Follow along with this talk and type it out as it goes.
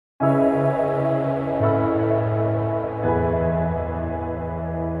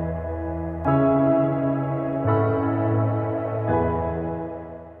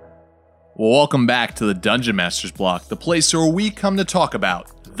Well, welcome back to the Dungeon Master's Block, the place where we come to talk about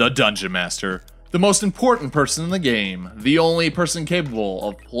the Dungeon Master, the most important person in the game, the only person capable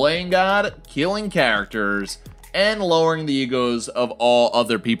of playing God, killing characters, and lowering the egos of all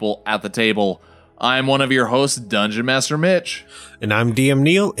other people at the table. I'm one of your hosts, Dungeon Master Mitch. And I'm DM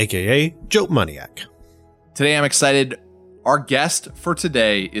Neil, aka Joe Maniac. Today I'm excited. Our guest for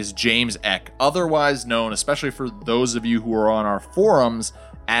today is James Eck, otherwise known, especially for those of you who are on our forums,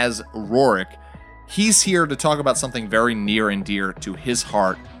 as Rorik. He's here to talk about something very near and dear to his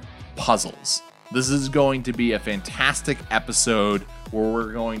heart, puzzles. This is going to be a fantastic episode where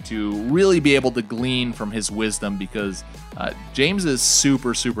we're going to really be able to glean from his wisdom because James is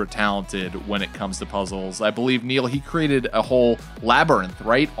super talented when it comes to puzzles. I believe, Neil, he created a whole labyrinth,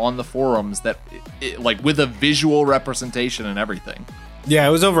 right, on the forums that, like, with a visual representation and everything. Yeah,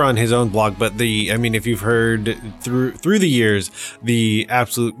 it was over on his own blog, but if you've heard through the years, the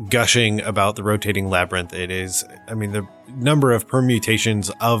absolute gushing about the rotating labyrinth, the number of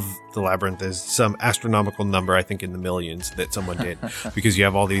permutations of the labyrinth is some astronomical number, I think in the millions that someone did, because you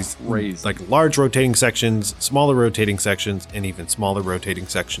have all these like large rotating sections, smaller rotating sections, and even smaller rotating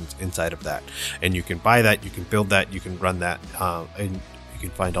sections inside of that. And you can buy that, you can build that, you can run that, and you can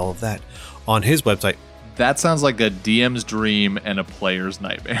find all of that on his website. That sounds like a DM's dream and a player's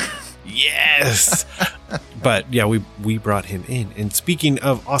nightmare. Yes. But yeah, we brought him in. And speaking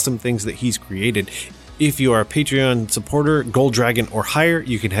of awesome things that he's created, if you are a Patreon supporter, Gold Dragon or higher,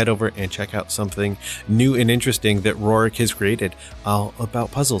 you can head over and check out something new and interesting that Rorik has created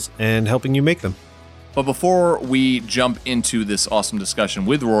about puzzles and helping you make them. But before we jump into this awesome discussion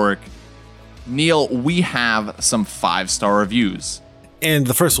with Rorik, Neil, we have some 5-star reviews. And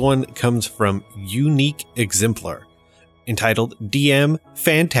the first one comes from Unique Exemplar, entitled DM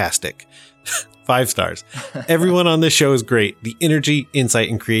Fantastic. 5 stars. Everyone on this show is great. The energy, insight,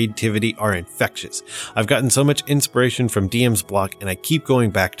 and creativity are infectious. I've gotten so much inspiration from DM's block, and I keep going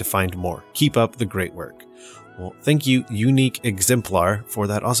back to find more. Keep up the great work. Well, thank you, Unique Exemplar, for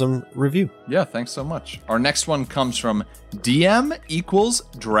that awesome review. Yeah, thanks so much. Our next one comes from DM equals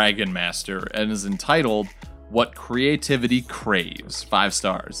Dragon Master and is entitled What Creativity Craves. 5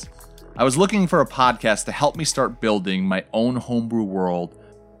 stars. I was looking for a podcast to help me start building my own homebrew world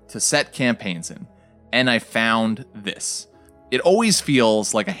to set campaigns in, and I found this. It always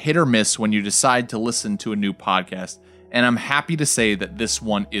feels like a hit or miss when you decide to listen to a new podcast, and I'm happy to say that this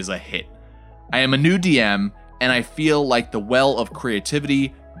one is a hit. I am a new DM, and I feel like the well of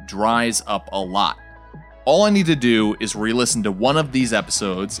creativity dries up a lot. All I need to do is re-listen to one of these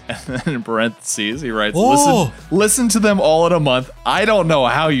episodes, and then in parentheses, he writes, listen to them all in a month. I don't know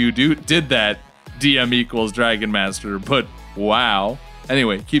how you did that, DM equals Dragon Master, but wow.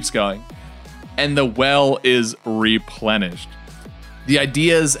 Anyway, keeps going. And the well is replenished. The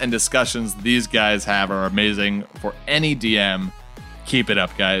ideas and discussions these guys have are amazing for any DM. Keep it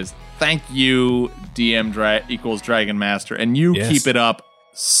up, guys. Thank you, DM equals Dragon Master, and you keep it up.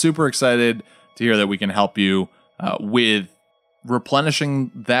 Super excited to hear that we can help you with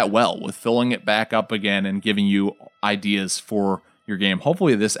replenishing that well, with filling it back up again and giving you ideas for your game.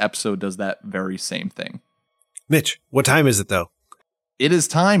 Hopefully this episode does that very same thing. Mitch, what time is it though? It is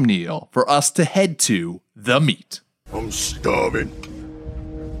time, Neil, for us to head to the meat. I'm starving.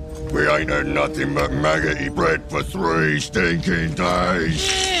 We ain't had nothing but maggoty bread for 3 stinking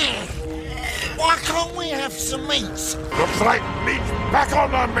days. Why can't we have some meats? Looks like meat's back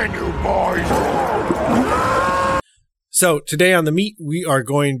on the menu, boys. So today on the meat, we are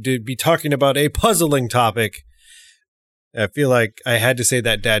going to be talking about a puzzling topic. I feel like I had to say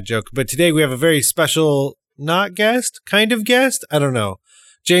that dad joke, but today we have a very special, not guest, kind of guest. I don't know.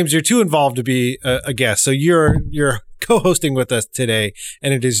 James, you're too involved to be a guest, so you're co-hosting with us today,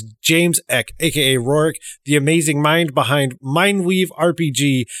 and it is James Eck, aka Rorik, the amazing mind behind Mindweave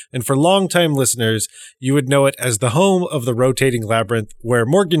RPG, and for longtime listeners, you would know it as the home of the Rotating Labyrinth, where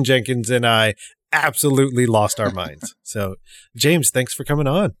Morgan Jenkins and I absolutely lost our minds. So, James, thanks for coming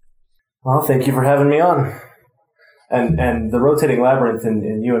on. Well, thank you for having me on. And the Rotating Labyrinth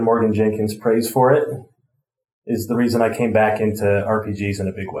and you and Morgan Jenkins' praise for it is the reason I came back into RPGs in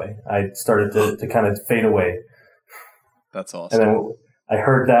a big way. I started to kind of fade away. That's awesome. And then I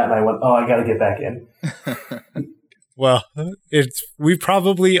heard that and I went, I got to get back in. Well, we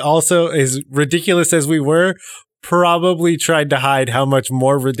probably also, as ridiculous as we were, probably tried to hide how much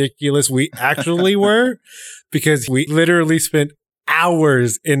more ridiculous we actually were, because we literally spent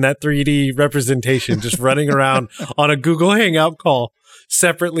hours in that 3D representation just running around on a Google Hangout call,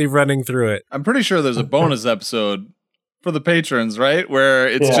 separately running through it. I'm pretty sure there's a bonus episode for the patrons, right? Where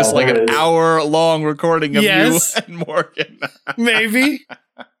it's just like an hour-long recording of you and Morgan. Maybe.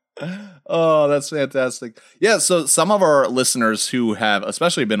 Oh, that's fantastic. Yeah, so some of our listeners who have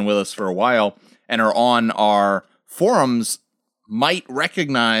especially been with us for a while and are on our forums might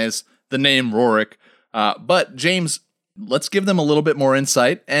recognize the name Rorik. But James, let's give them a little bit more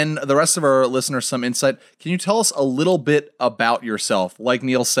insight and the rest of our listeners some insight. Can you tell us a little bit about yourself? Like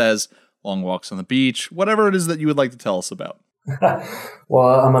Neil says, long walks on the beach, whatever it is that you would like to tell us about.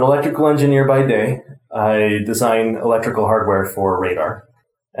 Well, I'm an electrical engineer by day. I design electrical hardware for radar.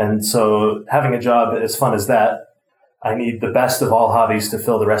 And so having a job as fun as that, I need the best of all hobbies to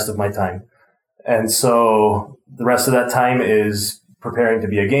fill the rest of my time. And so the rest of that time is preparing to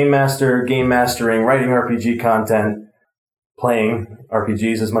be a game master, game mastering, writing RPG content, playing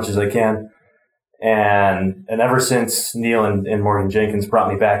RPGs as much as I can. And ever since Neil and Morgan Jenkins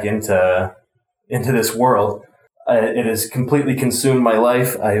brought me back into this world, it has completely consumed my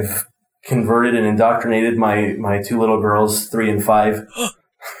life. I've converted and indoctrinated my two little girls, 3 and 5,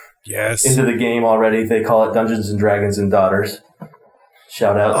 Yes. into the game already. They call it Dungeons and Dragons and Daughters.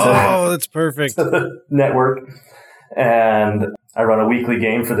 Shout out to that's perfect. the network. And I run a weekly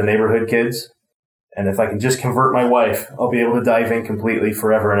game for the neighborhood kids. And if I can just convert my wife, I'll be able to dive in completely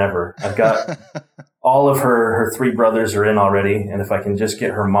forever and ever. I've got all of her 3 brothers are in already. And if I can just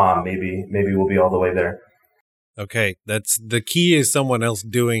get her mom, maybe we'll be all the way there. Okay, that's the key is someone else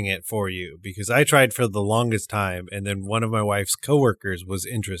doing it for you, because I tried for the longest time, and then one of my wife's coworkers was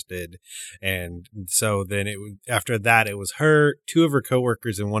interested, and so then after that it was her, 2 of her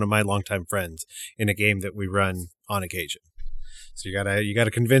coworkers, and one of my longtime friends in a game that we run on occasion. So you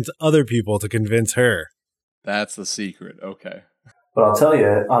gotta convince other people to convince her. That's the secret. Okay. But I'll tell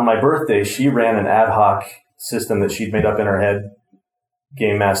you, on my birthday, she ran an ad hoc system that she'd made up in her head,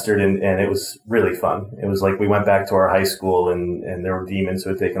 game mastered, and it was really fun. It was like we went back to our high school and there were demons who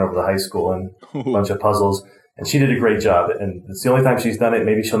had taken over the high school and a bunch of puzzles. And she did a great job. And it's the only time she's done it.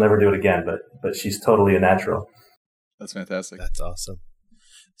 Maybe she'll never do it again, but she's totally a natural. That's fantastic. That's awesome.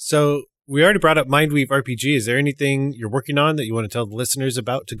 So we already brought up Mindweave RPG. Is there anything you're working on that you want to tell the listeners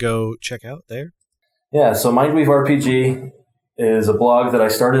about to go check out there? Yeah, so Mindweave RPG is a blog that I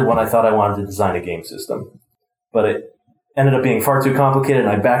started when I thought I wanted to design a game system. But it ended up being far too complicated, and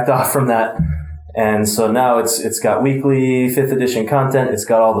I backed off from that. And so now it's got weekly 5th edition content. It's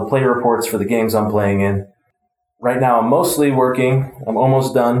got all the play reports for the games I'm playing in. Right now, I'm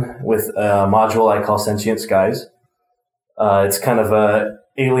almost done with a module I call Sentient Skies. It's kind of a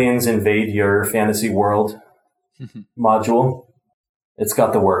aliens invade your fantasy world module. It's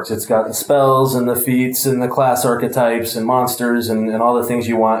got the works. It's got the spells and the feats and the class archetypes and monsters and all the things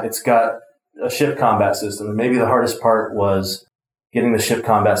you want. It's got a ship combat system. Maybe the hardest part was getting the ship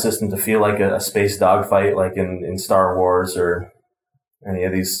combat system to feel like a space dogfight, like in Star Wars or any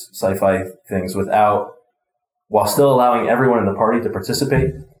of these sci-fi things, while still allowing everyone in the party to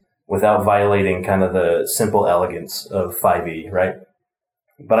participate without violating kind of the simple elegance of 5e, right?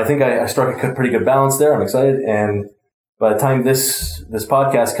 But I think I struck a pretty good balance there. I'm excited. And by the time this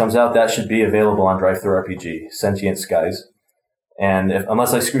podcast comes out, that should be available on DriveThruRPG, Sentient Skies. And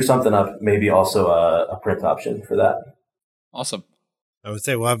unless I screw something up, maybe also a print option for that. Awesome. I would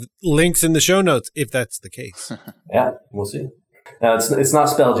say we'll have links in the show notes if that's the case. Yeah, we'll see. Now, it's not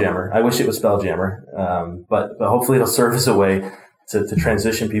Spelljammer. I wish it was Spelljammer, but hopefully it'll serve as a way to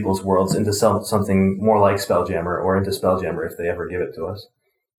transition people's worlds into something more like Spelljammer or into Spelljammer if they ever give it to us.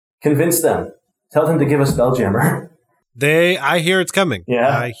 Convince them. Tell them to give us Spelljammer. I hear it's coming.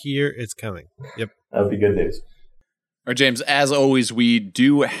 Yeah. I hear it's coming. Yep. That would be good news. All right, James, as always, we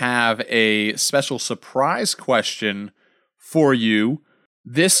do have a special surprise question for you.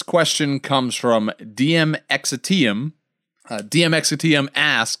 This question comes from DM Exitium. DM Exitium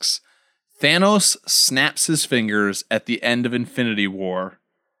asks, Thanos snaps his fingers at the end of Infinity War.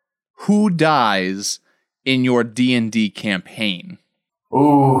 Who dies in your D&D campaign?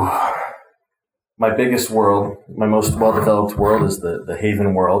 Ooh. My biggest world, my most well-developed world is the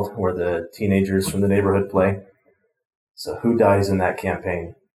Haven world, where the teenagers from the neighborhood play. So who dies in that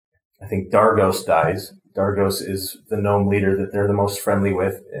campaign? I think Dargos dies. Dargos is the gnome leader that they're the most friendly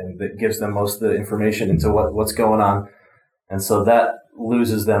with and that gives them most of the information into what's going on. And so that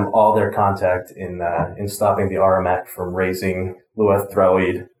loses them all their contact in stopping the Aramak from raising Luath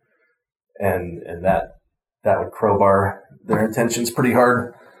Thraoid. And that would crowbar their intentions pretty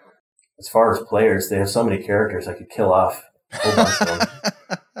hard. As far as players, they have so many characters I could kill off a whole bunch of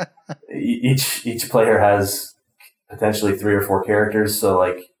them. Each player has potentially 3 or 4 characters, so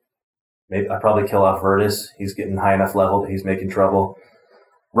like maybe I probably kill off Virtus. He's getting high enough level that he's making trouble.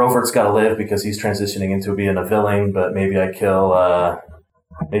 Rovert's got to live because he's transitioning into being a villain, but maybe I kill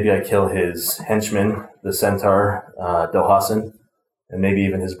his henchman, the centaur, Dohassen, and maybe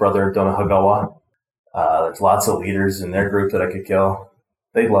even his brother Donohagawa. There's lots of leaders in their group that I could kill.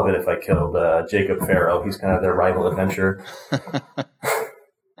 They'd love it if I killed Jacob Farrow. He's kind of their rival adventurer.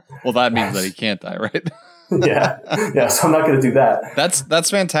 Well, that means that he can't die, right? yeah. So I'm not going to do that. That's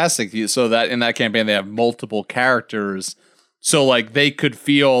fantastic. So that in that campaign they have multiple characters, so like they could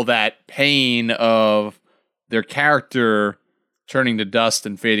feel that pain of their character turning to dust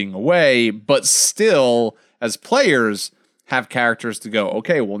and fading away, but still, as players, have characters to go,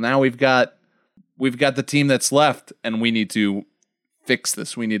 okay, well now we've got the team that's left, and we need to fix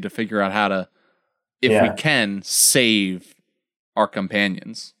this. We need to figure out how to, if we can, save our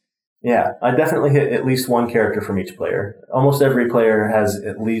companions. Yeah, I definitely hit at least one character from each player. Almost every player has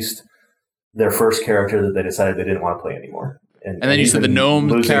at least their first character that they decided they didn't want to play anymore. And then you said the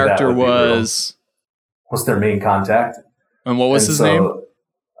gnome character was their main contact. And what was his name?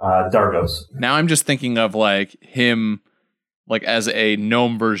 Dargos. Now I'm just thinking of like him, like as a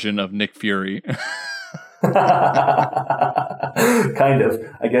gnome version of Nick Fury. Kind of.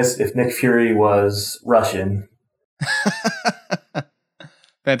 I guess if Nick Fury was Russian.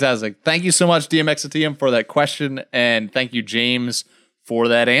 Fantastic. Thank you so much, DMXATM, for that question. And thank you, James, for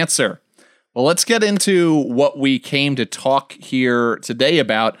that answer. Well, let's get into what we came to talk here today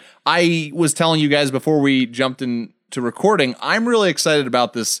about. I was telling you guys before we jumped into recording, I'm really excited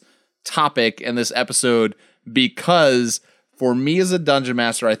about this topic and this episode because for me as a dungeon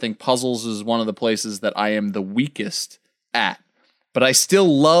master, I think puzzles is one of the places that I am the weakest at. But I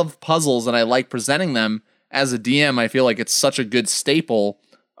still love puzzles and I like presenting them. As a DM, I feel like it's such a good staple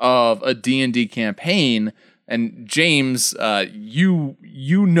of a D&D campaign. And James, you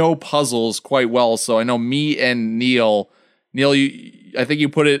know puzzles quite well, so I know me and Neil, I think you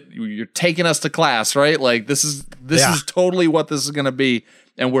put it, you're taking us to class, right? Like this is totally what this is going to be,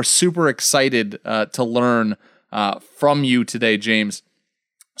 and we're super excited to learn from you today, James.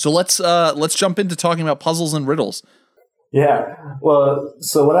 So let's jump into talking about puzzles and riddles. Yeah, well,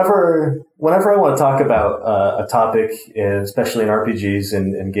 so whenever I want to talk about a topic, especially in RPGs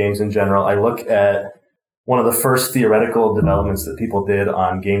and games in general, I look at one of the first theoretical developments that people did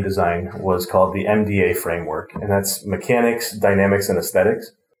on game design was called the MDA framework, and that's mechanics, dynamics, and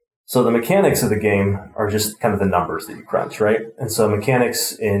aesthetics. So the mechanics of the game are just kind of the numbers that you crunch, right? And so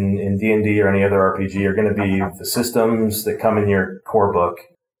mechanics in D&D or any other RPG are going to be the systems that come in your core book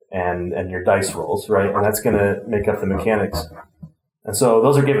and your dice rolls, right? And that's going to make up the mechanics. And so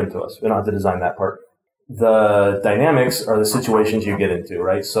those are given to us. We don't have to design that part. The dynamics are the situations you get into,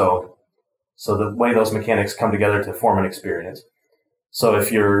 right? So the way those mechanics come together to form an experience. So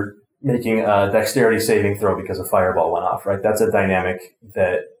if you're making a dexterity saving throw because a fireball went off, right? That's a dynamic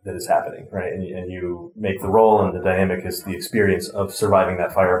that is happening, right? And you make the roll, and the dynamic is the experience of surviving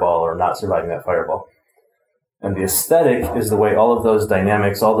that fireball or not surviving that fireball. And the aesthetic is the way all of those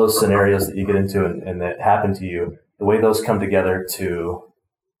dynamics, all those scenarios that you get into and that happen to you, the way those come together to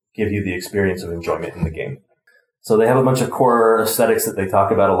give you the experience of enjoyment in the game. So they have a bunch of core aesthetics that they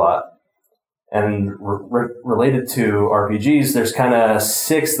talk about a lot. And related to RPGs, there's kind of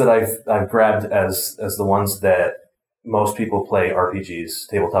 6 that I've grabbed as the ones that most people play RPGs,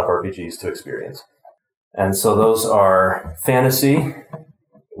 tabletop RPGs, to experience. And so those are fantasy,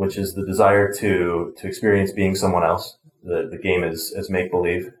 which is the desire to experience being someone else. The game is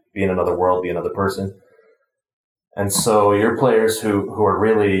make-believe, be in another world, be another person. And so your players who are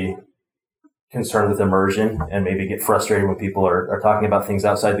really concerned with immersion and maybe get frustrated when people are talking about things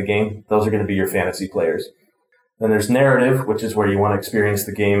outside the game, those are going to be your fantasy players. Then there's narrative, which is where you want to experience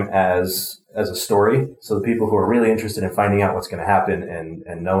the game as a story. So the people who are really interested in finding out what's going to happen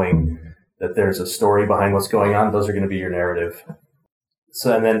and knowing that there's a story behind what's going on, those are going to be your narrative.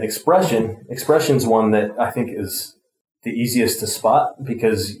 So, and then expression's one that I think is the easiest to spot,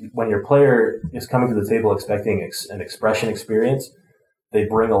 because when your player is coming to the table expecting an expression experience, they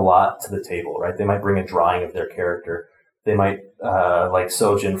bring a lot to the table, right? They might bring a drawing of their character. They might, like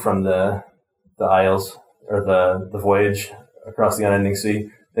Sojin from the Isles or the voyage across the unending sea,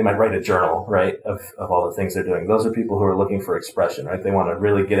 they might write a journal, right, of all the things they're doing. Those are people who are looking for expression, right? They want to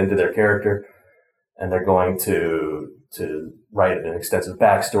really get into their character, and they're going to write an extensive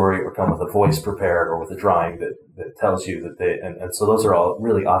backstory or come with a voice prepared or with a drawing that tells you that they, and so those are all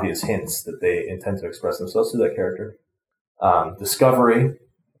really obvious hints that they intend to express themselves through that character. Discovery,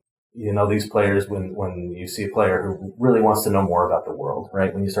 these players, when you see a player who really wants to know more about the world,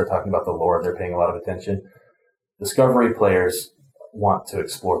 right? When you start talking about the lore, they're paying a lot of attention. Discovery players want to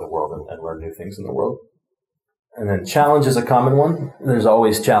explore the world and learn new things in the world. And then challenge is a common one. There's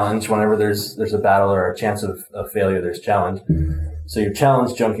always challenge. Whenever there's a battle or a chance of failure, there's challenge. So your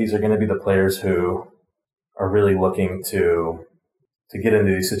challenge junkies are going to be the players who are really looking to get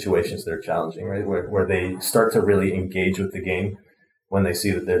into these situations that are challenging, right? Where they start to really engage with the game when they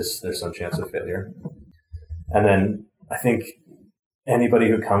see that there's some chance of failure. And then I think anybody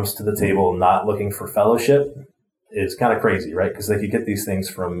who comes to the table not looking for fellowship is kind of crazy, right? Because they could get these things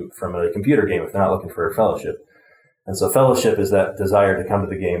from a computer game if they're not looking for a fellowship. And so fellowship is that desire to come to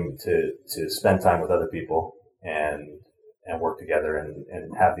the game to spend time with other people and work together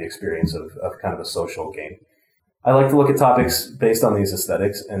and have the experience of kind of a social game. I like to look at topics based on these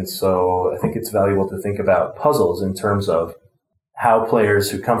aesthetics, and so I think it's valuable to think about puzzles in terms of how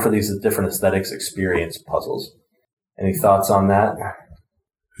players who come for these different aesthetics experience puzzles. Any thoughts on that?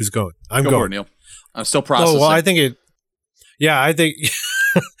 Who's going? I'm Go going. for it, Neil. I'm still processing. Oh, well, I think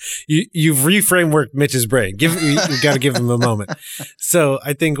you've reframed Mitch's brain. We've got to give him a moment. So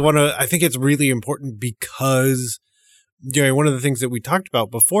I think it's really important because one of the things that we talked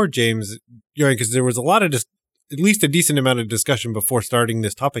about before, James, because there was a lot of at least a decent amount of discussion before starting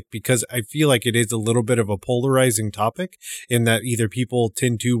this topic, because I feel like it is a little bit of a polarizing topic in that either people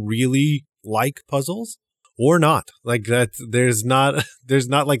tend to really like puzzles or not. Like that, there's not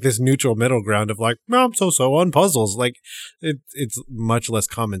like this neutral middle ground of like, no, I'm so on puzzles. Like it's much less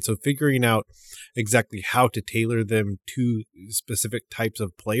common. So figuring out exactly how to tailor them to specific types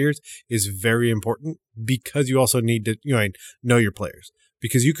of players is very important, because you also need to know your players,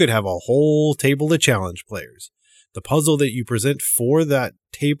 because you could have a whole table of challenge players. The puzzle that you present for that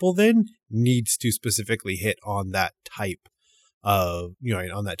table then needs to specifically hit on that type of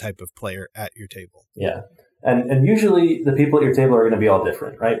on that type of player at your table. Yeah. And usually the people at your table are going to be all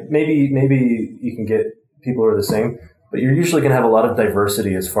different, right? Maybe you can get people who are the same, but you're usually going to have a lot of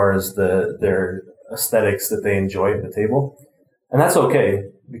diversity as far as their aesthetics that they enjoy at the table. And that's okay,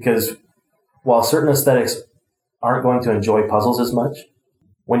 because while certain aesthetics aren't going to enjoy puzzles as much,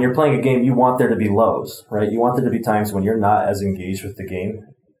 when you're playing a game, you want there to be lows, right? You want there to be times when you're not as engaged with the game,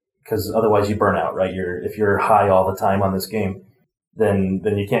 because otherwise you burn out, right? If you're high all the time on this game, then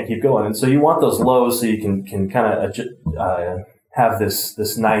you can't keep going. And so you want those lows so you can kind of have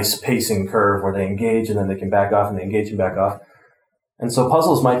this nice pacing curve where they engage and then they can back off and they engage and back off. And so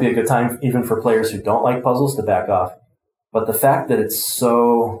puzzles might be a good time even for players who don't like puzzles to back off. But the fact that it's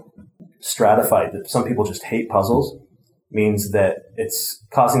so stratified that some people just hate puzzles means that it's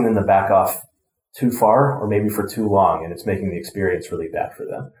causing them to back off too far or maybe for too long, and it's making the experience really bad for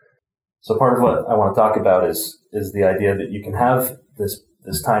them. So part of what I want to talk about is the idea that you can have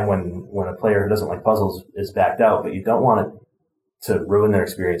this time when a player who doesn't like puzzles is backed out, but you don't want it to ruin their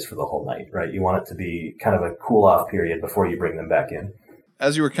experience for the whole night, right? You want it to be kind of a cool-off period before you bring them back in.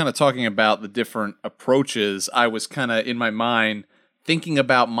 As you were kind of talking about the different approaches, I was kind of in my mind thinking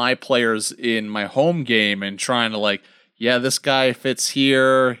about my players in my home game and trying to like, yeah, this guy fits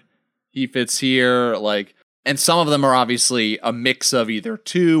here, he fits here, like, and some of them are obviously a mix of either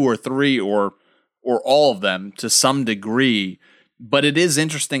 2 or 3 or all of them to some degree. But it is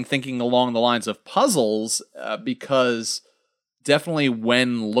interesting thinking along the lines of puzzles because definitely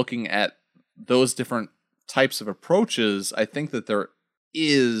when looking at those different types of approaches, I think that there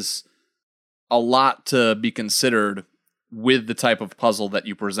is a lot to be considered with the type of puzzle that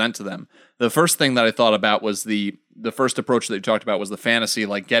you present to them. The first thing that I thought about was the first approach that you talked about was the fantasy,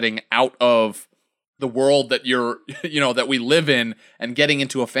 like getting out of the world that you're, that we live in and getting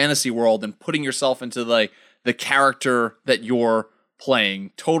into a fantasy world and putting yourself into the character that you're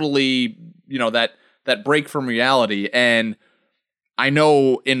playing. Totally, that break from reality. And I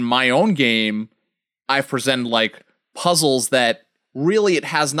know in my own game, I've presented like puzzles that really it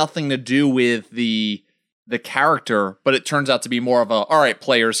has nothing to do with the character, but it turns out to be more of all right,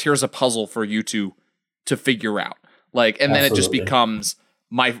 players, here's a puzzle for you to figure out. Like, and then it just becomes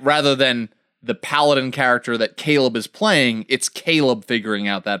rather than the paladin character that Caleb is playing, it's Caleb figuring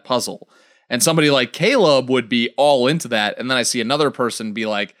out that puzzle. And somebody like Caleb would be all into that. And then I see another person be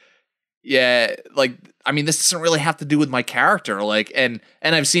like, yeah, like, I mean, this doesn't really have to do with my character. Like, and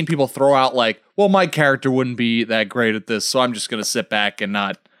I've seen people throw out like, well, my character wouldn't be that great at this, so I'm just going to sit back and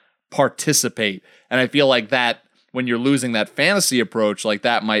not participate. And I feel like that when you're losing that fantasy approach, like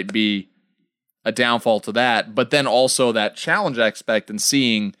that might be a downfall to that. But then also that challenge aspect and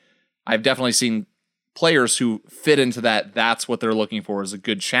I've definitely seen players who fit into that. That's what they're looking for, is a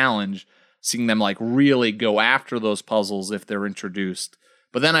good challenge, seeing them like really go after those puzzles if they're introduced.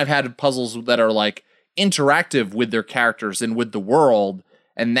 But then I've had puzzles that are like interactive with their characters and with the world.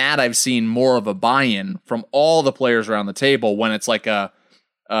 And that I've seen more of a buy-in from all the players around the table when it's like a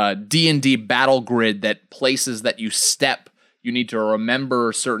D&D battle grid that places that you step, you need to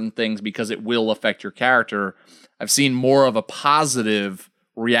remember certain things because it will affect your character. I've seen more of a positive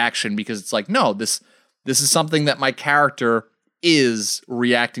reaction because it's like, no, this is something that my character is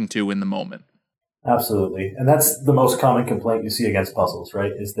reacting to in the moment. Absolutely. And that's the most common complaint you see against puzzles,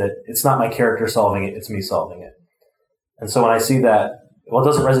 right? Is that it's not my character solving it, it's me solving it. And so when I see that, well, it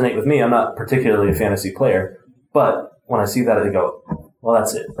doesn't resonate with me. I'm not particularly a fantasy player, but when I see that, I go, well,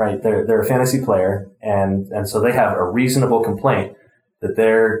 that's it, right? They're a fantasy player, and so they have a reasonable complaint that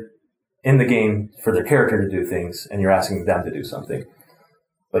they're in the game for their character to do things, and you're asking them to do something.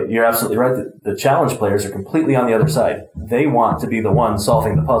 But you're absolutely right that the challenge players are completely on the other side. They want to be the one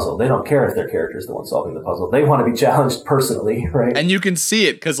solving the puzzle. They don't care if their character is the one solving the puzzle. They want to be challenged personally, right? And you can see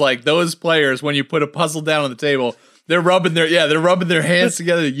it because, like, those players, when you put a puzzle down on the table, they're rubbing their hands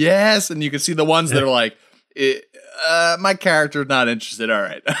together. Yes, and you can see the ones that are like, my character's not interested. All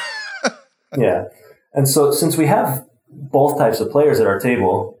right. Yeah, and so since we have both types of players at our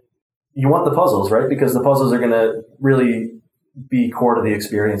table, you want the puzzles, right? Because the puzzles are going to really be core to the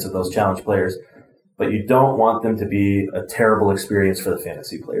experience of those challenge players, but you don't want them to be a terrible experience for the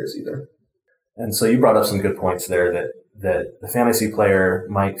fantasy players either. And so you brought up some good points there that the fantasy player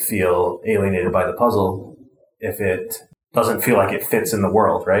might feel alienated by the puzzle if it doesn't feel like it fits in the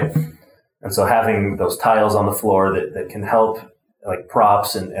world, right? And so having those tiles on the floor that can help, like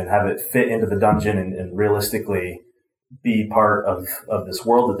props, and have it fit into the dungeon and realistically be part of this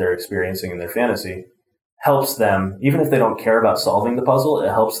world that they're experiencing in their fantasy helps them, even if they don't care about solving the puzzle, it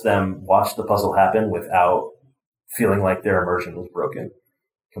helps them watch the puzzle happen without feeling like their immersion was broken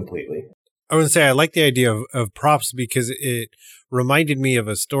completely. I would say I like the idea of props because it reminded me of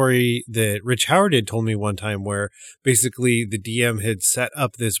a story that Rich Howard had told me one time where basically the DM had set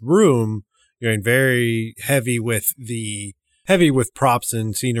up this room, and very heavy with props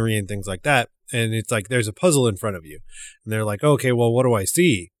and scenery and things like that. And it's like, there's a puzzle in front of you. And they're like, okay, well, what do I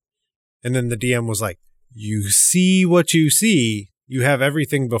see? And then the DM was like, you see what you see. You have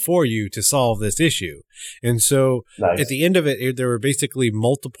everything before you to solve this issue. And so At the end of it, there were basically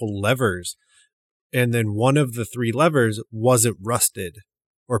multiple levers. And then one of the 3 levers wasn't rusted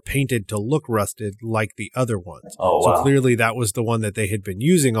or painted to look rusted like the other ones. Oh, wow. So clearly that was the one that they had been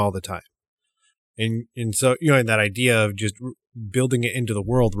using all the time. And so, and that idea of just building it into the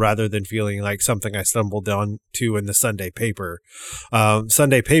world rather than feeling like something I stumbled on to in the Sunday paper.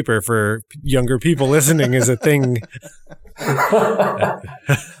 Sunday paper for younger people listening is a thing.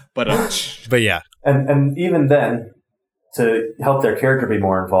 But yeah. And even then, to help their character be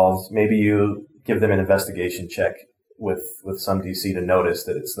more involved, maybe you give them an investigation check with some DC to notice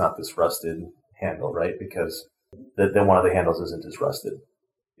that it's not this rusted handle, right? Because then one of the handles isn't as rusted.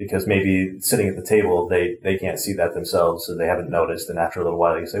 Because maybe sitting at the table, they can't see that themselves, so they haven't noticed. And after a little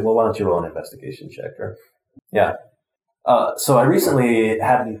while, you say, well, why don't you roll an investigation check? So I recently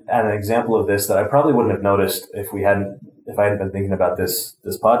had an example of this that I probably wouldn't have noticed if I hadn't been thinking about this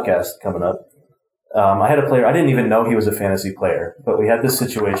podcast coming up. I had a player, I didn't even know he was a fantasy player, but we had this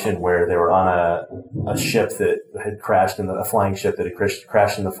situation where they were on a ship that had crashed, a flying ship that had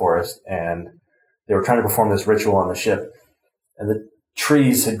crashed in the forest, and they were trying to perform this ritual on the ship. And the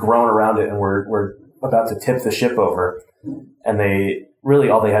trees had grown around it and were about to tip the ship over. And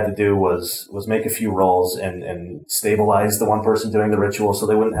all they had to do was make a few rolls and stabilize the one person doing the ritual so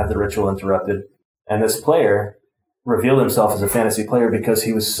they wouldn't have the ritual interrupted. And this player revealed himself as a fantasy player because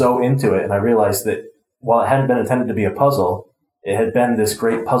he was so into it. And I realized that while it hadn't been intended to be a puzzle, it had been this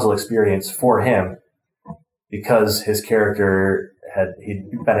great puzzle experience for him because his character he'd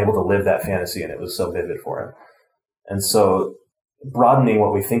been able to live that fantasy and it was so vivid for him. And so broadening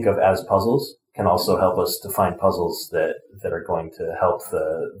what we think of as puzzles can also help us to find puzzles that are going to help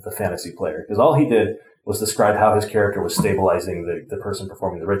the fantasy player. Because all he did was describe how his character was stabilizing the person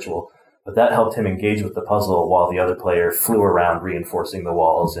performing the ritual, but that helped him engage with the puzzle while the other player flew around reinforcing the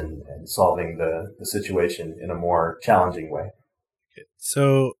walls and solving the situation in a more challenging way.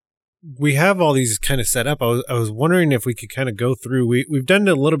 So we have all these kind of set up. I was wondering if we could kind of go through, we've done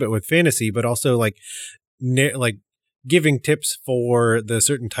it a little bit with fantasy, but also like giving tips for the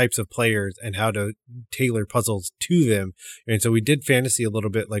certain types of players and how to tailor puzzles to them. And so we did fantasy a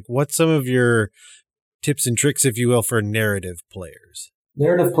little bit. Like, what's some of your tips and tricks, if you will, for narrative players?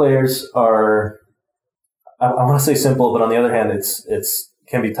 Narrative players are, I want to say simple, but on the other hand, it's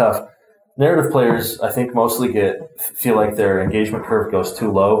can be tough. Narrative players, I think, mostly feel like their engagement curve goes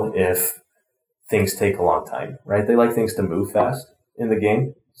too low if things take a long time, right? They like things to move fast in the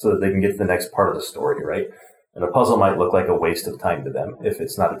game so that they can get to the next part of the story, right? And a puzzle might look like a waste of time to them if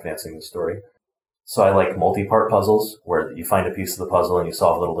it's not advancing the story. So I like multi-part puzzles where you find a piece of the puzzle and you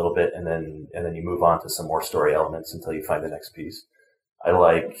solve it a little bit and then you move on to some more story elements until you find the next piece. I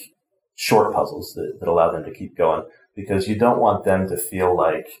like short puzzles that allow them to keep going because you don't want them to feel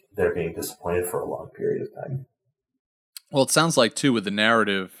like they're being disappointed for a long period of time. Well, it sounds like too with the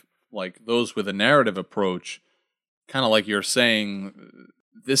narrative, like those with a narrative approach, kind of like you're saying,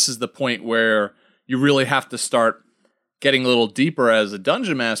 this is the point where you really have to start getting a little deeper as a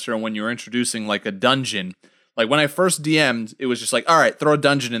dungeon master. And when you're introducing like a dungeon, like when I first DM'd, it was just like, all right, throw a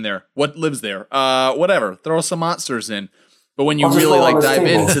dungeon in there. What lives there? Whatever. Throw some monsters in. But when you really like dive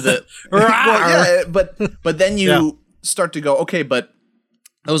into the, well, yeah, but then you start to go, okay, but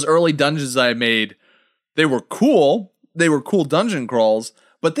those early dungeons I made, they were cool. They were cool dungeon crawls,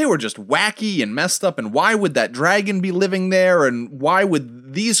 but they were just wacky and messed up. And why would that dragon be living there? And why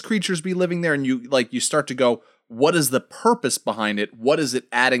would these creatures be living there? And you start to go, what is the purpose behind it? What is it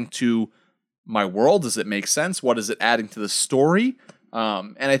adding to my world? Does it make sense? What is it adding to the story?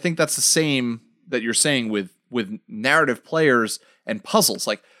 And I think that's the same that you're saying with narrative players and puzzles.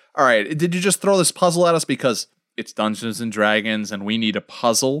 Like, all right, did you just throw this puzzle at us because it's Dungeons and Dragons and we need a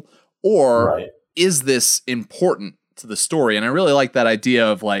puzzle? Or is this important to the story? And I really like that idea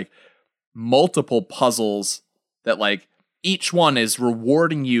of like multiple puzzles that like each one is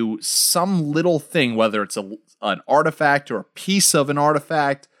rewarding you some little thing, whether it's an artifact or a piece of an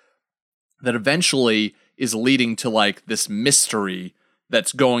artifact that eventually is leading to like this mystery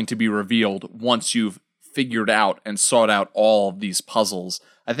that's going to be revealed once you've figured out and sought out all of these puzzles.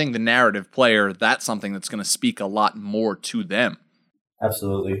 I think the narrative player, that's something that's going to speak a lot more to them.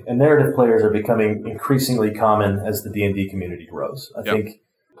 Absolutely. And narrative players are becoming increasingly common as the D&D community grows. I think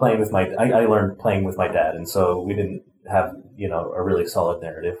I learned playing with my dad, and so we didn't have, a really solid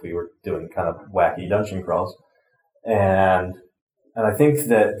narrative. We were doing kind of wacky dungeon crawls. And I think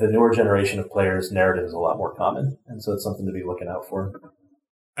that the newer generation of players' narrative is a lot more common. And so it's something to be looking out for.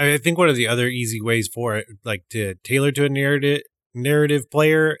 I think one of the other easy ways for it, like to tailor to a narrative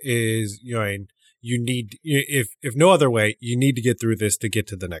player is, you need, if no other way, you need to get through this to get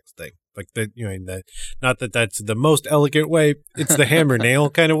to the next thing. Like not that that's the most elegant way. It's the hammer nail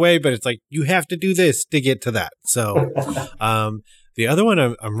kind of way, but it's like, you have to do this to get to that. So, the other one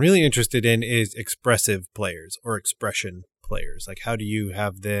I'm really interested in is expressive players or expression players. Like, how do you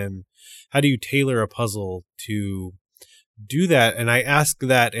tailor a puzzle to do that? And I ask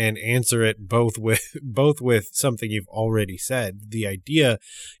that and answer it both with something you've already said. The idea,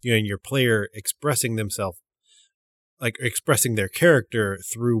 in your player expressing themselves, like expressing their character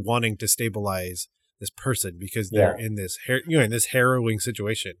through wanting to stabilize this person because they're in this in this harrowing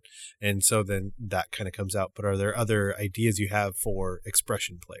situation, and so then that kind of comes out. But are there other ideas you have for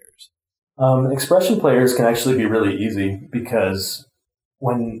expression players? Expression players can actually be really easy because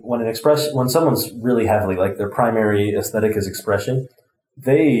when someone's really heavily, like their primary aesthetic is expression,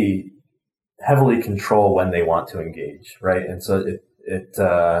 they heavily control when they want to engage, right? And so they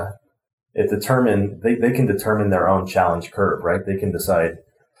can determine their own challenge curve, right? They can decide,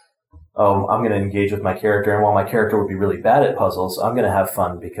 I'm going to engage with my character, and while my character would be really bad at puzzles, I'm going to have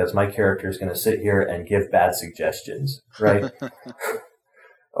fun because my character is going to sit here and give bad suggestions, right?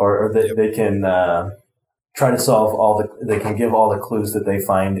 or they can try to solve they can give all the clues that they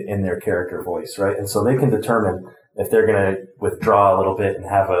find in their character voice, right? And so they can determine if they're going to withdraw a little bit and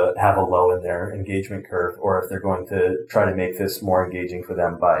have a low in their engagement curve, or if they're going to try to make this more engaging for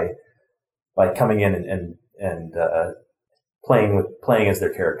them by coming in and playing as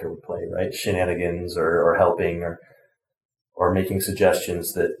their character would play, right? Shenanigans or helping or making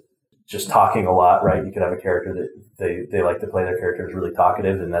suggestions, that just talking a lot, right? You could have a character that they like to play their character is really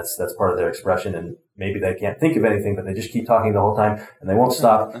talkative, and that's part of their expression, and maybe they can't think of anything, but they just keep talking the whole time and they won't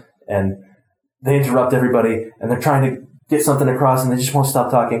stop, and they interrupt everybody and they're trying to get something across and they just won't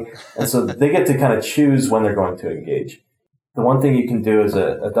stop talking. And so they get to kind of choose when they're going to engage. The one thing you can do as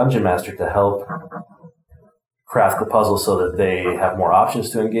a dungeon master to help craft the puzzle so that they have more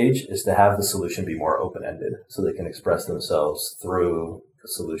options to engage is to have the solution be more open-ended so they can express themselves through the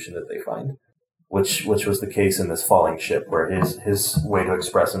solution that they find, which was the case in this falling ship, where his way to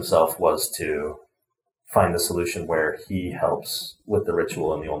express himself was to find the solution where he helps with the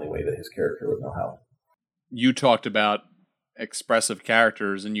ritual in the only way that his character would know how. You talked about expressive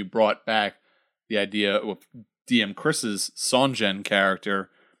characters, and you brought back the idea of DM Chris's Sonjen character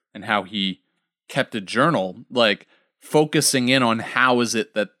and how he kept a journal, like focusing in on how is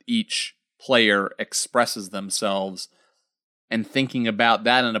it that each player expresses themselves and thinking about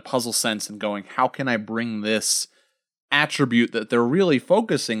that in a puzzle sense and going, how can I bring this attribute that they're really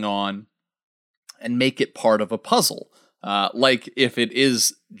focusing on and make it part of a puzzle? Like if it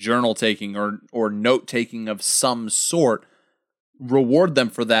is journal taking or note taking of some sort, reward them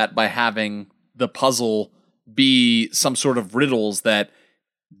for that by having the puzzle be some sort of riddles that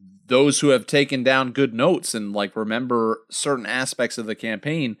those who have taken down good notes and like remember certain aspects of the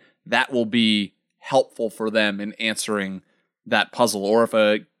campaign, that will be helpful for them in answering that puzzle. Or if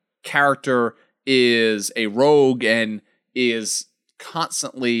a character is a rogue and is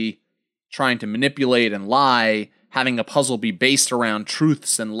constantly trying to manipulate and lie, having a puzzle be based around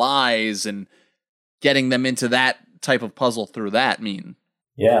truths and lies and getting them into that type of puzzle through that mean.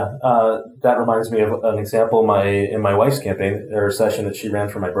 Yeah, that reminds me of an example in my wife's campaign, or a session that she ran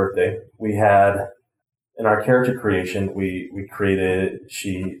for my birthday. We had, in our character creation, we created,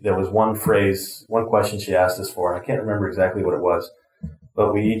 there was one question she asked us for, and I can't remember exactly what it was,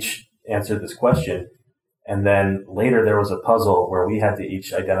 but we each answered this question, and then later there was a puzzle where we had to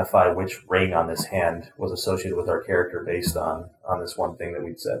each identify which ring on this hand was associated with our character based on this one thing that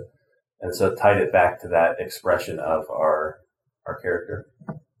we'd said. And so it tied it back to that expression of our character.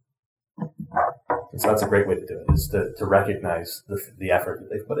 So that's a great way to do it, is to recognize the effort that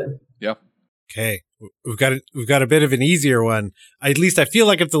they've put in. Yeah. Okay, we've got a bit of an easier one. At least I feel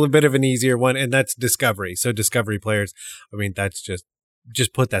like it's a bit of an easier one, and that's discovery. So discovery players, I mean, that's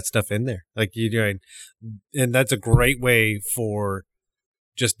just put that stuff in there, like you're doing, and that's a great way for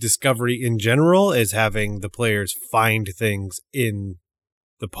just discovery in general, is having the players find things in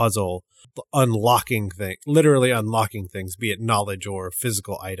the puzzle, literally unlocking things, be it knowledge or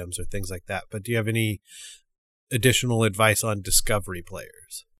physical items or things like that. But do you have any additional advice on discovery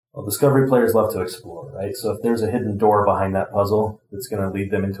players? Well, discovery players love to explore, right? So if there's a hidden door behind that puzzle that's going to lead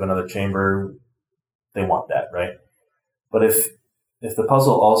them into another chamber, they want that, right? But if the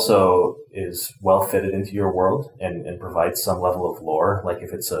puzzle also is well fitted into your world and provides some level of lore, like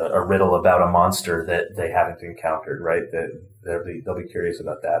if it's a riddle about a monster that they haven't encountered, right, that they'll be curious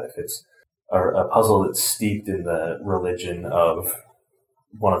about that. If it's a puzzle that's steeped in the religion of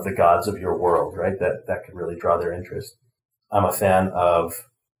one of the gods of your world, right, that could really draw their interest. I'm a fan of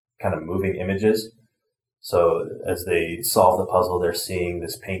kind of moving images. So as they solve the puzzle, they're seeing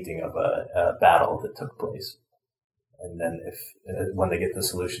this painting of a battle that took place. And then when they get the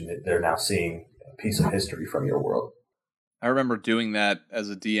solution, they're now seeing a piece of history from your world. I remember doing that as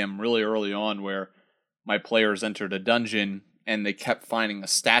a DM really early on, where my players entered a dungeon and they kept finding a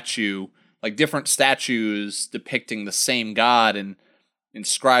statue, like different statues depicting the same god, and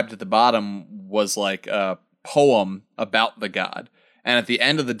inscribed at the bottom was like a poem about the god. And at the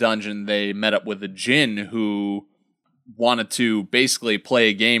end of the dungeon, they met up with a djinn who wanted to basically play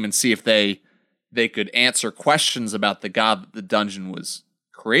a game and see if they could answer questions about the god that the dungeon was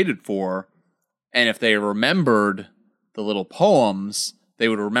created for. And if they remembered the little poems, they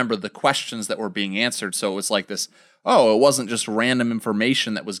would remember the questions that were being answered. So it was like this, it wasn't just random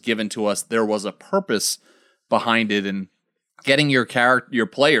information that was given to us. There was a purpose behind it, and getting your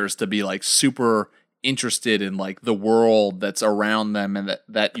players to be like super interested in like the world that's around them and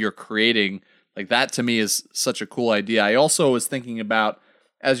that you're creating, like that to me is such a cool idea. I also was thinking about,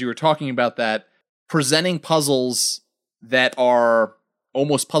 as you were talking about that, presenting puzzles that are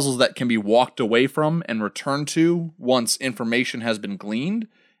almost puzzles that can be walked away from and returned to once information has been gleaned,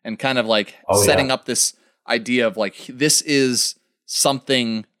 and kind of like setting up this idea of like, this is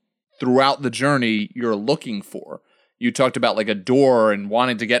something throughout the journey you're looking for. You talked about like a door and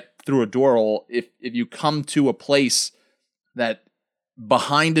wanting to get through a door. Well, if you come to a place that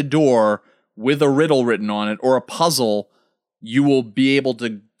behind a door with a riddle written on it or a puzzle, you will be able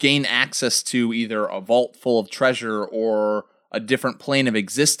to gain access to either a vault full of treasure or a different plane of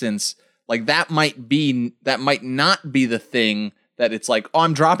existence. Like that might not be the thing that it's like,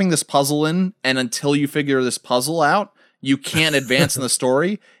 I'm dropping this puzzle in, and until you figure this puzzle out, you can't advance in the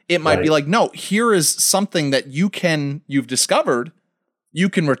story. It might be like, no, here is something that you've discovered, you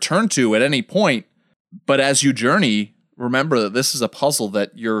can return to at any point. But as you journey, remember that this is a puzzle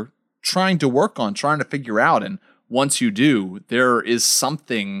that you're trying to work on, trying to figure out. And once you do, there is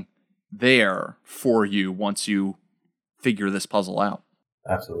something there for you once you figure this puzzle out.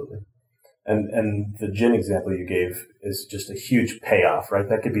 Absolutely. And the djinn example you gave is just a huge payoff, right?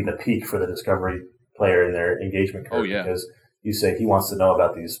 That could be the peak for the discovery player in their engagement curve. Because you say he wants to know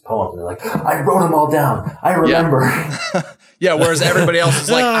about these poems, and they're like, I wrote them all down. I remember. Yeah, whereas everybody else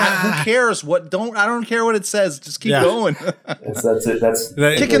is like, who cares? I don't care what it says. Just keep going. That's it. That's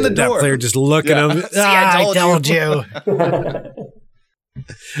kicking the door. That player just looking at him. I told you.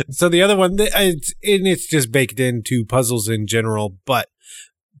 So the other one, it's just baked into puzzles in general, but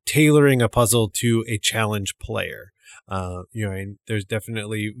tailoring a puzzle to a challenge player. And there's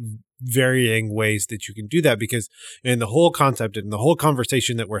definitely varying ways that you can do that, because the whole concept and the whole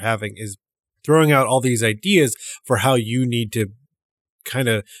conversation that we're having is throwing out all these ideas for how you need to kind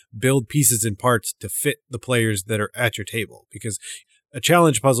of build pieces and parts to fit the players that are at your table. Because a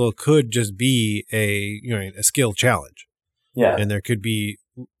challenge puzzle could just be a skill challenge. Yeah. And there could be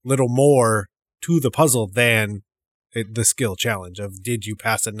little more to the puzzle than the skill challenge of did you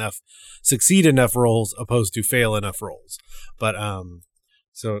succeed enough rolls opposed to fail enough rolls. But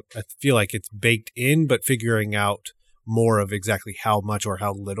so I feel like it's baked in, but figuring out more of exactly how much or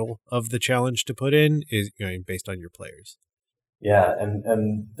how little of the challenge to put in is based on your players. Yeah,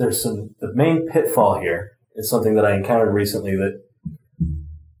 and there's the main pitfall here is something that I encountered recently that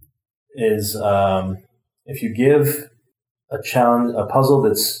is if you give a puzzle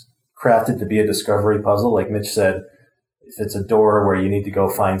that's crafted to be a discovery puzzle, like Mitch said, if it's a door where you need to go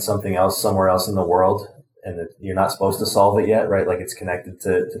find something else somewhere else in the world and you're not supposed to solve it yet, right? Like it's connected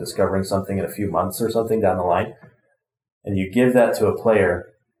to discovering something in a few months or something down the line. And you give that to a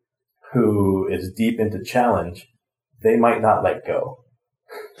player who is deep into challenge, they might not let go.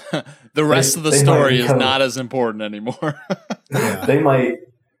 The rest of the story is not as important anymore. They might.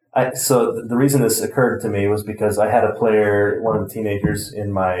 So the reason this occurred to me was because I had a player, one of the teenagers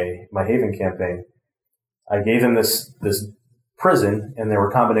in my Haven campaign. I gave him this prison, and there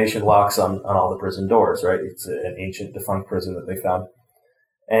were combination locks on all the prison doors, right? It's an ancient defunct prison that they found.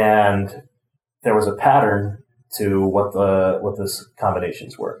 And there was a pattern to what the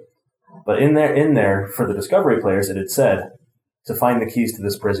combinations were. But in there, for the discovery players, it had said, to find the keys to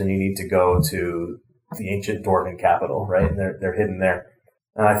this prison, you need to go to the ancient Dwarven capital, right? And they're hidden there.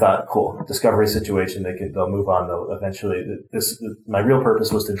 And I thought, cool, discovery situation. They'll move on though. Eventually, my real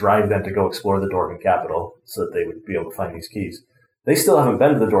purpose was to drive them to go explore the Dwarven capital so that they would be able to find these keys. They still haven't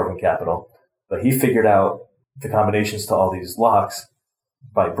been to the Dwarven capital, but he figured out the combinations to all these locks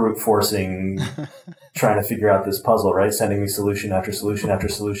by brute forcing, trying to figure out this puzzle, right? Sending me solution after solution after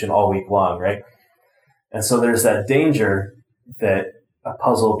solution all week long, right? And so there's that danger that a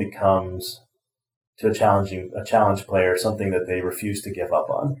puzzle becomes, to a challenge player, something that they refuse to give up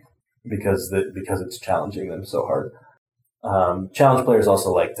on because it's challenging them so hard. Challenge players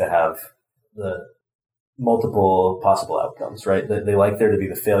also like to have the multiple possible outcomes, right? They like there to be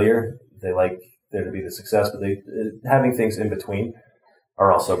the failure, they like there to be the success, but having things in between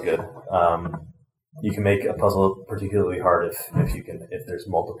are also good. You can make a puzzle particularly hard if there's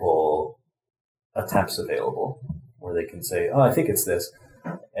multiple attempts available, where they can say, "Oh, I think it's this,"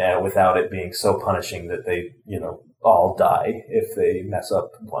 without it being so punishing that they, all die if they mess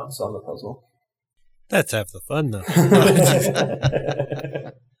up once on the puzzle. That's half the fun, though.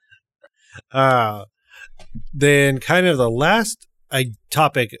 Then kind of the last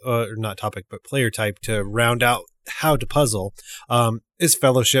player type to round out how to puzzle is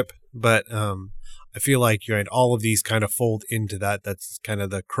fellowship. But I feel like all of these kind of fold into that. That's kind of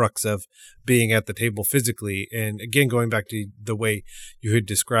the crux of being at the table physically. And again, going back to the way you had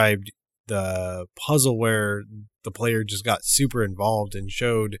described the puzzle where the player just got super involved and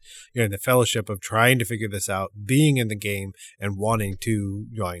showed the fellowship of trying to figure this out, being in the game and wanting to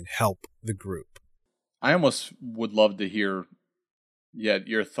help the group. I almost would love to hear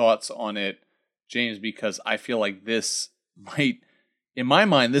your thoughts on it, James, because I feel like this might, in my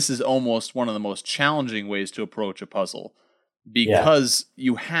mind, this is almost one of the most challenging ways to approach a puzzle, because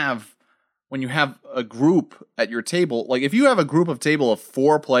when you have a group at your table, like if you have a group of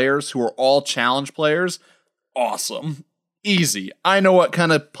 4 players who are all challenge players, awesome, easy. I know what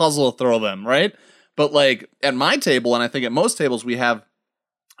kind of puzzle to throw them, right? But like at my table, and I think at most tables, we have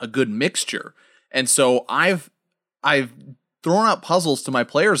a good mixture. And so I've thrown out puzzles to my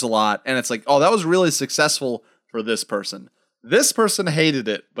players a lot, and it's like, oh, that was really successful for this person. This person hated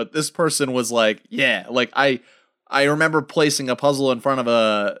it, but this person was like, yeah. Like I remember placing a puzzle in front of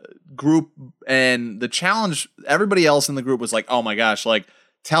a group, and the challenge, everybody else in the group was like, oh my gosh, like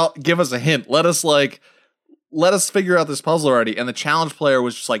give us a hint. Let us figure out this puzzle already. And the challenge player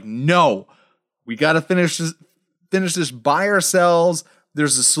was just like, no, we got to finish this by ourselves.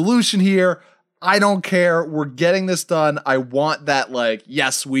 There's a solution here. I don't care. We're getting this done. I want that, like,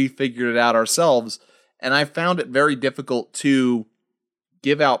 yes, we figured it out ourselves. And I found it very difficult to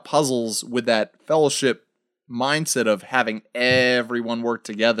give out puzzles with that fellowship mindset of having everyone work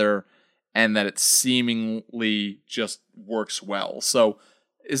together and that it seemingly just works well. So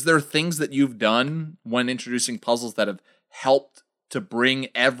is there things that you've done when introducing puzzles that have helped to bring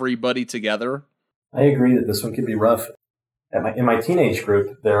everybody together? I agree that this one could be rough. In my teenage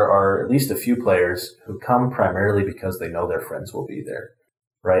group, there are at least a few players who come primarily because they know their friends will be there,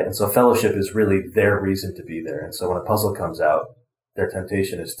 right? And so fellowship is really their reason to be there. And so when a puzzle comes out, their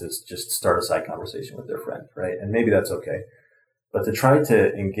temptation is to just start a side conversation with their friend, right? And maybe that's okay. But to try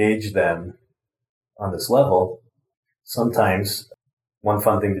to engage them on this level, sometimes one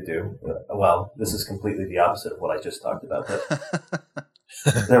fun thing to do, well, this is completely the opposite of what I just talked about, but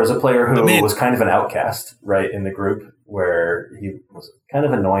There was a player who was kind of an outcast, right, in the group, where he was kind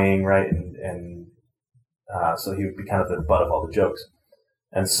of annoying, right, and so he would be kind of the butt of all the jokes.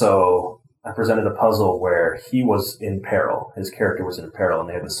 And so I presented a puzzle where he was in peril. His character was in peril, and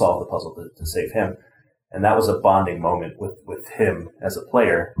they had to solve the puzzle to save him. And that was a bonding moment with him as a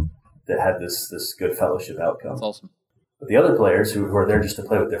player that had this good fellowship outcome. That's awesome. But the other players who are there just to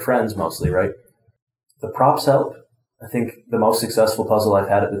play with their friends mostly, right? The props help. I think the most successful puzzle I've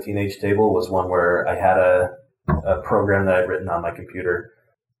had at the teenage table was one where I had a program that I'd written on my computer,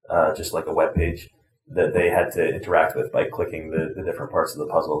 just like a web page, that they had to interact with by clicking the different parts of the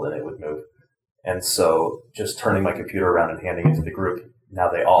puzzle, then it would move. And so just turning my computer around and handing it to the group, now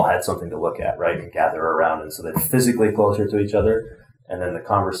they all had something to look at, right, and gather around. And so they're physically closer to each other. And then the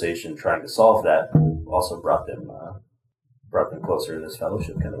conversation trying to solve that also brought them closer in this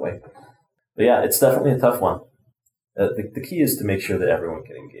fellowship kind of way. But yeah, it's definitely a tough one. The key is to make sure that everyone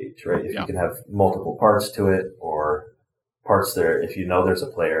can engage, right? If you can have multiple parts to it, or parts there, if you know there's a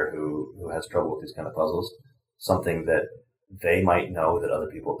player who has trouble with these kind of puzzles, something that they might know that other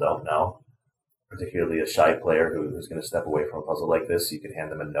people don't know, particularly a shy player who's going to step away from a puzzle like this, you can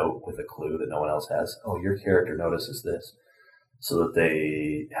hand them a note with a clue that no one else has. Oh, your character notices this, so that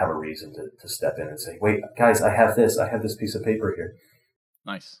they have a reason to step in and say, wait, guys, I have this piece of paper here.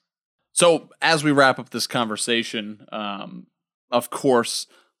 Nice. So as we wrap up this conversation, of course,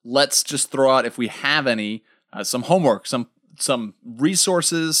 let's just throw out, if we have any, some homework, some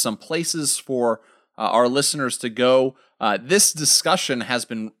resources, some places for our listeners to go. This discussion has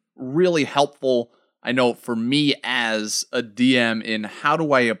been really helpful, I know, for me as a DM in how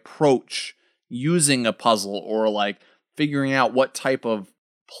do I approach using a puzzle, or like figuring out what type of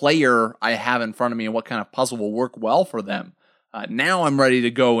player I have in front of me and what kind of puzzle will work well for them. Now I'm ready to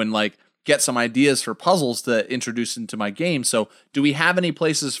go and like get some ideas for puzzles to introduce into my game. So do we have any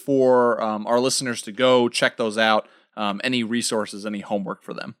places for our listeners to go check those out? Any resources, any homework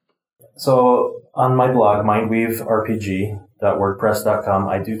for them? So on my blog, mindweaverpg.wordpress.com,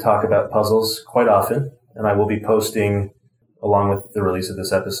 I do talk about puzzles quite often, and I will be posting, along with the release of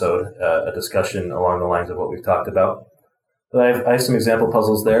this episode, a discussion along the lines of what we've talked about. But I have some example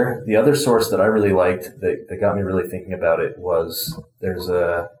puzzles there. The other source that I really liked that got me really thinking about it was there's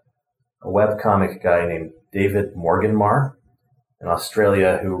a webcomic guy named David Morganmar in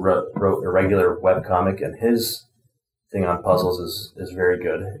Australia who wrote a regular webcomic, and his thing on puzzles is very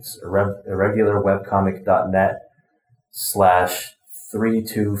good. It's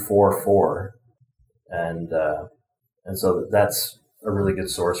irregularwebcomic.net/3244. And so that's a really good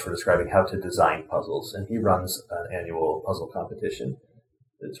source for describing how to design puzzles. And he runs an annual puzzle competition.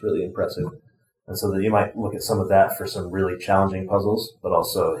 It's really impressive. And so that you might look at some of that for some really challenging puzzles, but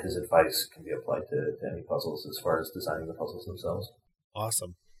also his advice can be applied to any puzzles as far as designing the puzzles themselves.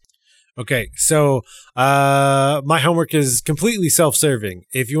 Awesome. Okay, so my homework is completely self-serving.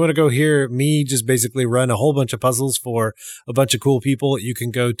 If you want to go hear me just basically run a whole bunch of puzzles for a bunch of cool people, you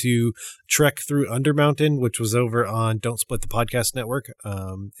can go to Trek Through Undermountain, which was over on Don't Split the Podcast Network.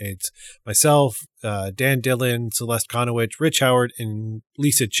 It's myself, Dan Dillon, Celeste Conowitch, Rich Howard, and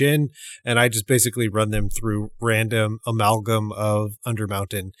Lisa Chin, and I just basically run them through random amalgam of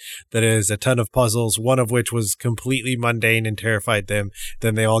Undermountain. That is a ton of puzzles, one of which was completely mundane and terrified them.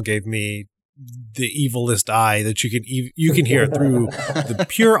 Then they all gave me the evilest eye that you can hear through the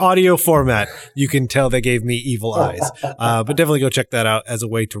pure audio format. You can tell they gave me evil eyes. But definitely go check that out as a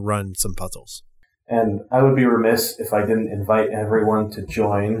way to run some puzzles. And I would be remiss if I didn't invite everyone to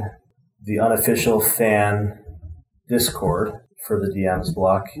join the unofficial fan Discord for the DM's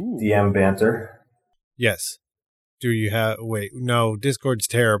block, DM Banter. Yes. Do you have... Wait, no, Discord's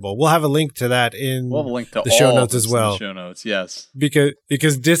terrible. We'll have a link to that in the show notes as well. Show notes, yes.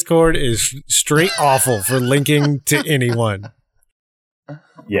 Because Discord is straight awful for linking to anyone.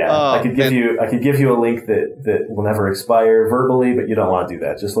 Yeah, I could give you a link that will never expire verbally, but you don't want to do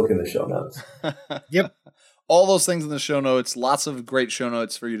that. Just look in the show notes. Yep. All those things in the show notes, lots of great show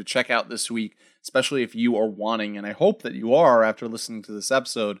notes for you to check out this week, especially if you are wanting, and I hope that you are after listening to this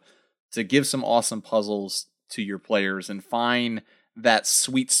episode, to give some awesome puzzles to your players and find that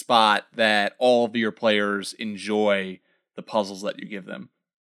sweet spot that all of your players enjoy the puzzles that you give them.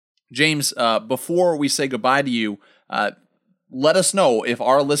 James, before we say goodbye to you, let us know if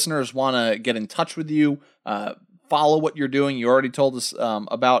our listeners want to get in touch with you, follow what you're doing. You already told us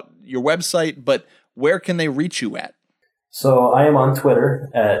about your website, but where can they reach you at? So I am on Twitter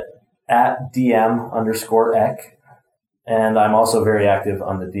at DM_Eck, and I'm also very active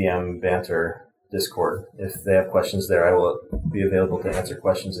on the DM Banter Discord. If they have questions there, I will be available to answer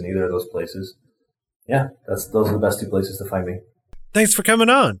questions in either of those places. Yeah, those are the best two places to find me. Thanks for coming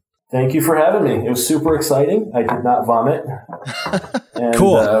on. Thank you for having me. It was super exciting. I did not vomit. And,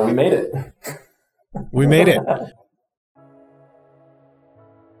 Cool. We made it. We made it.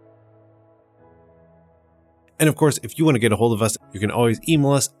 And of course, if you want to get a hold of us, you can always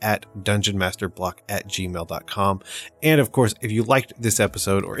email us at dungeonmasterblock@gmail.com. And of course, if you liked this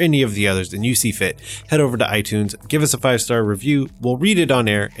episode or any of the others and you see fit, head over to iTunes, give us a 5-star review. We'll read it on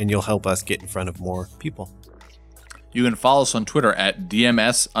air and you'll help us get in front of more people. You can follow us on Twitter at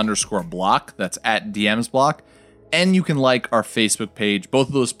DMS_block. That's at DMsBlock. And you can like our Facebook page. Both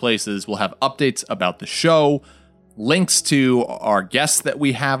of those places will have updates about the show, links to our guests that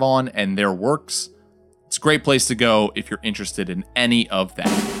we have on and their works. It's a great place to go if you're interested in any of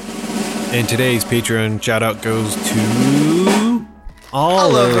that. And today's Patreon shout out goes to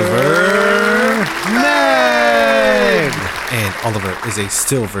Oliver Meg. And Oliver is a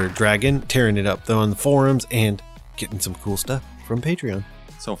silver dragon, tearing it up though on the forums and getting some cool stuff from Patreon.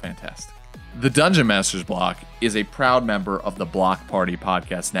 So fantastic. The Dungeon Masters Block is a proud member of the Block Party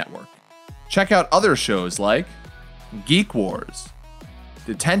Podcast Network. Check out other shows like Geek Wars,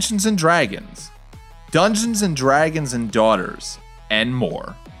 Detentions and Dragons, Dungeons and Dragons and Daughters, and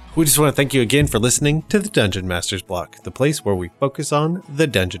more. We just want to thank you again for listening to the Dungeon Masters Block, the place where we focus on the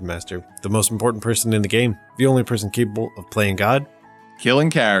Dungeon Master, the most important person in the game, the only person capable of playing God, Killing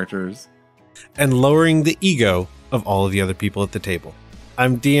characters, and lowering the ego of all of the other people at the table.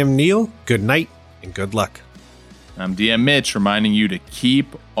 I'm DM Neil. Good night and good luck. I'm DM Mitch, reminding you to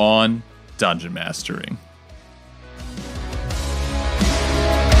keep on dungeon mastering.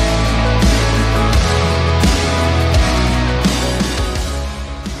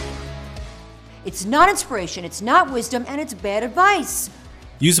 It's not inspiration, it's not wisdom, and it's bad advice.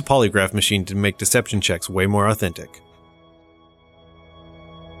 Use a polygraph machine to make deception checks way more authentic.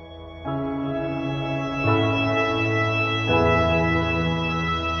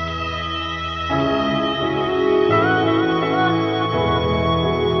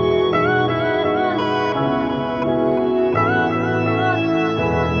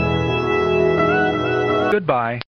 Goodbye.